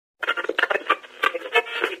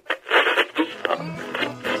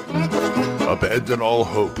Abandon all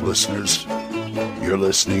hope, listeners. You're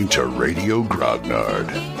listening to Radio Grognard,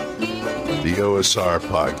 the OSR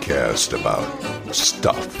podcast about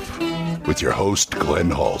stuff, with your host, Glenn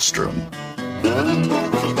Hallstrom.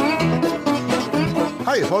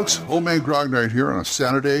 Hi, folks. Old Man Grognard here on a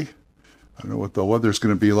Saturday. I don't know what the weather's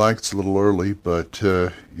going to be like. It's a little early, but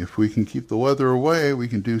if we can keep the weather away, we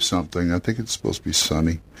can do something. I think it's supposed to be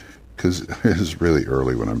sunny because it is really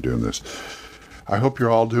early when I'm doing this. I hope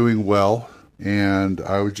you're all doing well, and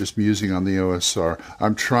I was just musing on the OSR.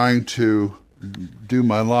 I'm trying to do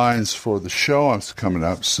my lines for the show that's coming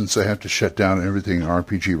up since I have to shut down everything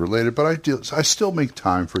RPG related, but I still make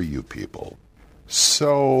time for you people.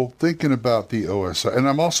 So, thinking about the OSR, and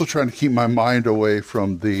I'm also trying to keep my mind away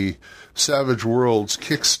from the Savage Worlds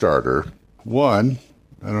Kickstarter. One,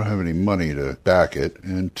 I don't have any money to back it,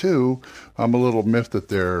 and two, I'm a little miffed that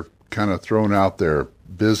they're kind of throwing out their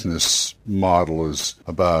business model is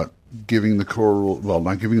about giving the core rule, well,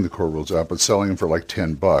 not giving the core rules out, but selling them for like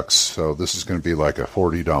 $10. So this is going to be like a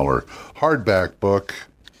 $40 hardback book.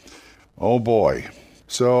 Oh boy.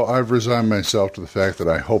 So I've resigned myself to the fact that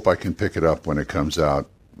I hope I can pick it up when it comes out,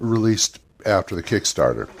 released after the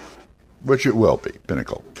Kickstarter, which it will be,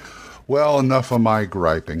 Pinnacle. Well, enough of my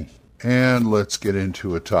griping, and let's get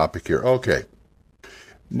into a topic here. Okay.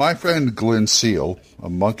 My friend Glenn Seal, a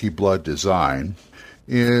Monkey Blood Design,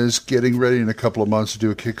 is getting ready in a couple of months to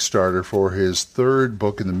do a Kickstarter for his third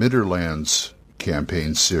book in the Midderlands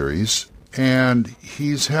campaign series. And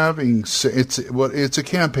he's having, it's a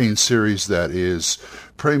campaign series that is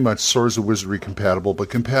pretty much Swords of Wizardry compatible, but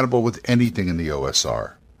compatible with anything in the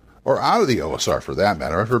OSR. Or out of the OSR, for that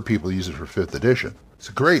matter. I've heard people use it for 5th edition. It's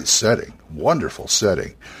a great setting, wonderful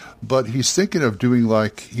setting. But he's thinking of doing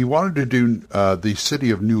he wanted to do the city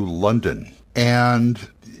of New London. And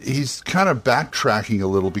he's kind of backtracking a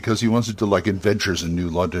little because he wants to do adventures in New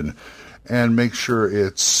London and make sure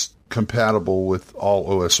it's compatible with all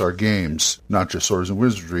OSR games, not just Swords and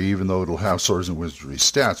Wizardry, even though it'll have Swords and Wizardry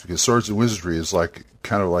stats, because Swords and Wizardry is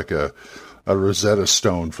kind of like a Rosetta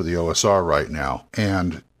Stone for the OSR right now.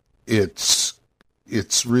 And it's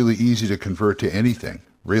really easy to convert to anything,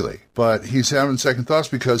 really. But he's having second thoughts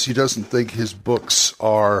because he doesn't think his books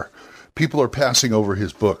people are passing over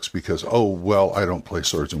his books because, oh, well, I don't play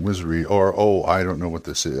Swords and Wizardry, or, oh, I don't know what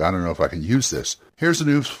this is. I don't know if I can use this. Here's a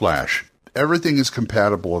news flash. Everything is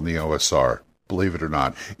compatible in the OSR, believe it or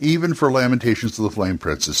not. Even for Lamentations of the Flame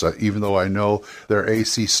Princess, even though I know their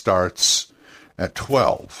AC starts at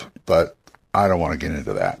 12, but I don't want to get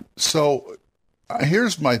into that. So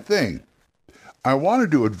here's my thing. I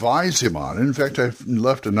wanted to advise him on it. In fact, I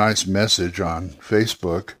left a nice message on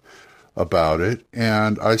Facebook about it,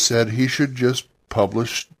 and I said he should just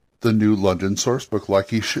publish the New London source book like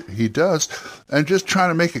he does, and just trying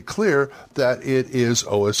to make it clear that it is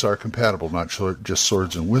OSR compatible, not just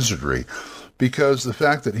Swords and Wizardry. Because the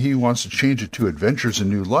fact that he wants to change it to Adventures in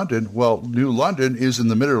New London, well, New London is in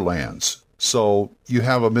the Midderlands, so you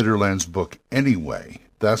have a Midderlands book anyway.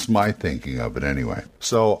 That's my thinking of it anyway.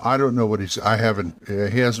 So I don't know what he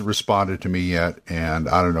hasn't responded to me yet, and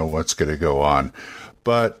I don't know what's going to go on.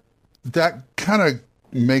 But that kind of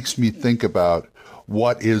makes me think about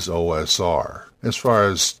what is OSR as far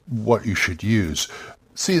as what you should use.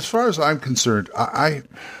 See, as far as I'm concerned, I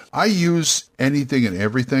use anything and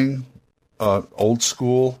everything old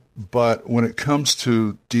school, but when it comes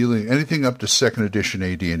to dealing anything up to 2nd edition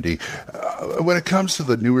AD&D, when it comes to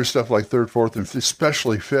the newer stuff like 3rd, 4th, and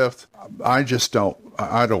especially 5th, I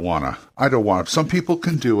don't want to. Some people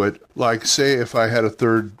can do it. Like, say, if I had a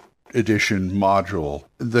 3rd edition module,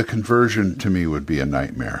 the conversion to me would be a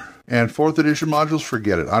nightmare. And 4th edition modules,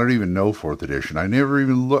 forget it. I don't even know 4th edition. I never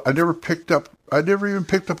even picked up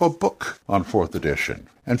a book on 4th edition.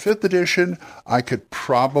 And 5th edition, I could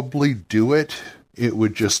probably do it. It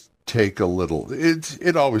would just take a little,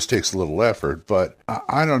 it always takes a little effort, but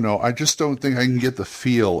I don't know. I just don't think I can get the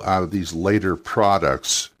feel out of these later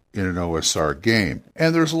products in an OSR game.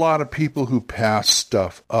 And there's a lot of people who pass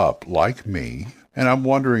stuff up, like me, and I'm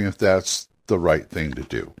wondering if that's the right thing to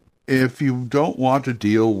do. If you don't want to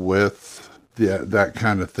deal with that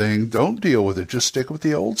kind of thing, don't deal with it. Just stick with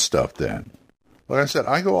the old stuff then. Like I said,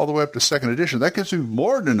 I go all the way up to 2nd edition. That gives me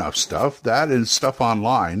more than enough stuff, that and stuff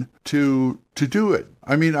online, to do it.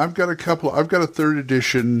 I mean, I've got a 3rd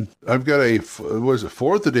edition, I've got a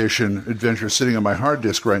 4th edition adventure sitting on my hard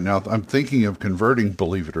disk right now. I'm thinking of converting,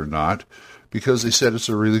 believe it or not, because they said it's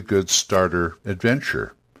a really good starter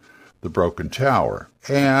adventure, The Broken Tower.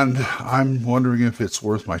 And I'm wondering if it's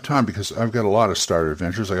worth my time, because I've got a lot of starter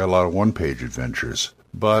adventures. I got a lot of one-page adventures.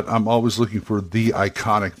 but I'm always looking for the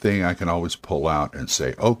iconic thing I can always pull out and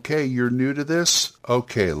say, okay, you're new to this?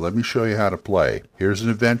 Okay, let me show you how to play. Here's an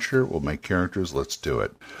adventure. We'll make characters. Let's do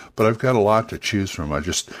it. But I've got a lot to choose from.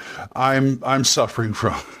 I'm suffering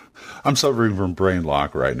from brain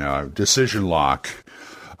lock right now. Decision lock.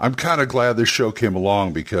 I'm kind of glad this show came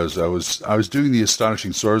along because I was doing the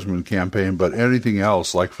Astonishing Swordsman campaign, but anything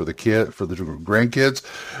else, like for the grandkids,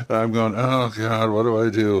 I'm going, oh God, what do I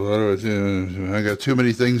do? I got too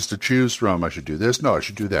many things to choose from. I should do this. No, I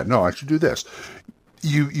should do that. No, I should do this.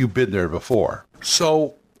 You've been there before.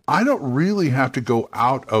 So I don't really have to go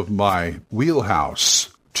out of my wheelhouse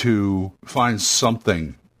to find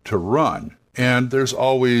something to run. And there's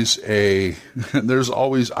always I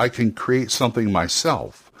can create something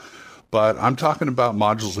myself. But I'm talking about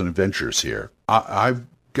modules and adventures here. I've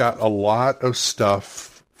got a lot of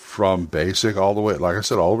stuff from basic all the way, like I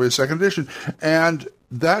said, all the way to second edition. And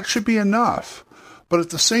that should be enough. But at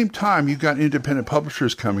the same time, you've got independent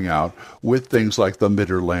publishers coming out with things like The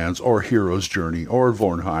Midderlands or Hero's Journey or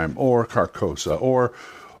Vornheim or Carcosa or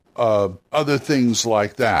other things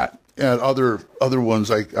like that. And other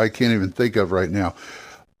ones I can't even think of right now,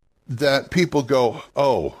 that people go,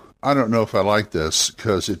 oh, I don't know if I like this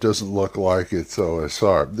because it doesn't look like it's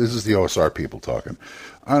OSR. This is the OSR people talking.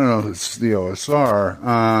 I don't know if it's the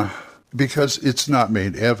OSR because it's not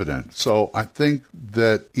made evident. So I think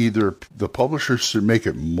that either the publishers should make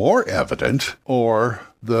it more evident, or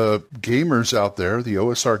the gamers out there, the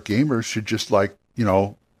OSR gamers, should just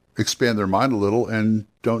expand their mind a little and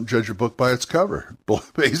don't judge a book by its cover.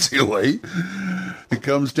 Basically, it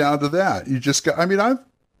comes down to that. You just got,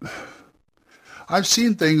 I've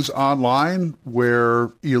seen things online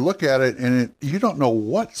where you look at it and you don't know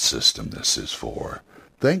what system this is for.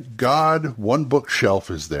 Thank God One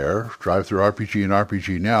Bookshelf is there, DriveThruRPG and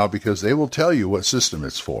RPG Now, because they will tell you what system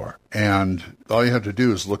it's for. And all you have to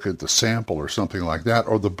do is look at the sample or something like that,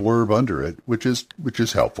 or the blurb under it, which is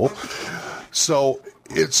helpful. So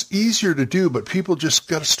it's easier to do, but people just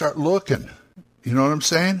got to start looking. You know what I'm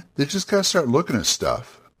saying? They just got to start looking at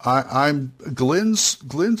stuff.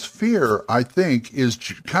 Glenn's fear, I think, is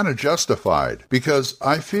kind of justified, because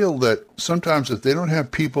I feel that sometimes if they don't have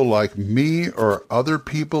people like me or other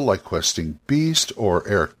people like Questing Beast or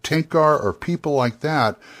Eric Tenkar or people like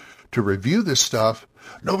that to review this stuff,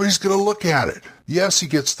 nobody's going to look at it. Yes, he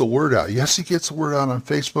gets the word out. Yes, he gets the word out on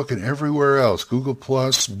Facebook and everywhere else, Google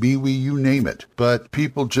Plus, MeWe, you name it. But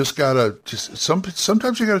people just gotta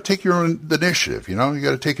sometimes you gotta take your own initiative. You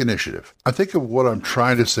got to take initiative. I think of what I'm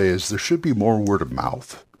trying to say is there should be more word of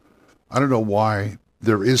mouth. I don't know why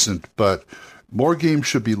there isn't, but more games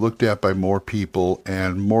should be looked at by more people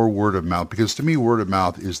and more word of mouth, because to me, word of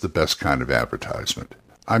mouth is the best kind of advertisement.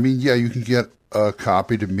 Yeah, you can get a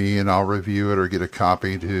copy to me and I'll review it, or get a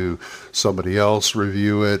copy to somebody else,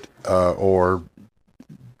 review it, or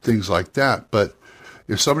things like that. But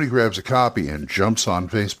if somebody grabs a copy and jumps on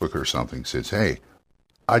Facebook or something, says, hey,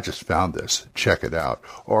 I just found this, check it out.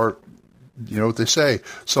 Or, you know what they say,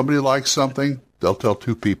 somebody likes something, they'll tell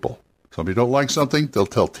 2 people. Somebody don't like something, they'll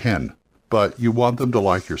tell 10. But you want them to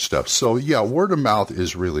like your stuff. So, yeah, word of mouth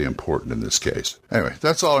is really important in this case. Anyway,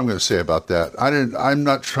 that's all I'm going to say about that. I'm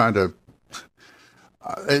not trying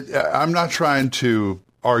to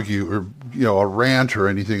argue or, a rant or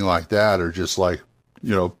anything like that, or just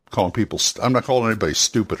calling people, I'm not calling anybody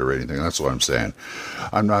stupid or anything. That's what I'm saying.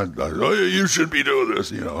 I'm not, oh, you should be doing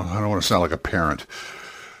this. I don't want to sound like a parent.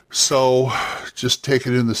 So just take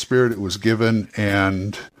it in the spirit it was given.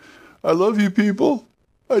 And I love you people.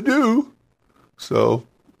 I do. So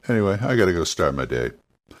anyway, I got to go start my day.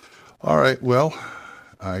 All right. Well,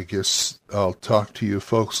 I guess I'll talk to you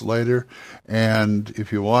folks later. And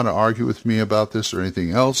if you want to argue with me about this or anything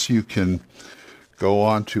else, you can go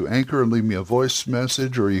on to Anchor and leave me a voice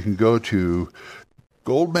message, or you can go to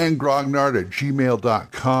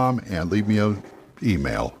goldmangrognard@gmail.com and leave me an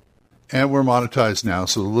email. And we're monetized now,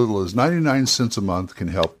 so as little as 99 cents a month can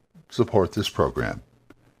help support this program.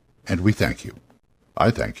 And we thank you. I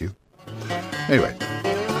thank you. Anyway.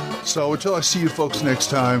 So until I see you folks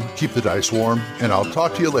next time, keep the dice warm, and I'll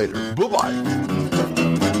talk to you later. Bye-bye.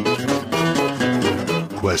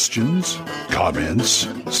 Questions? Comments?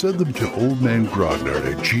 Send them to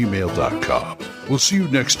oldmangrognard@gmail.com. We'll see you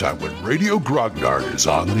next time when Radio Grognard is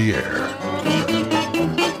on the air.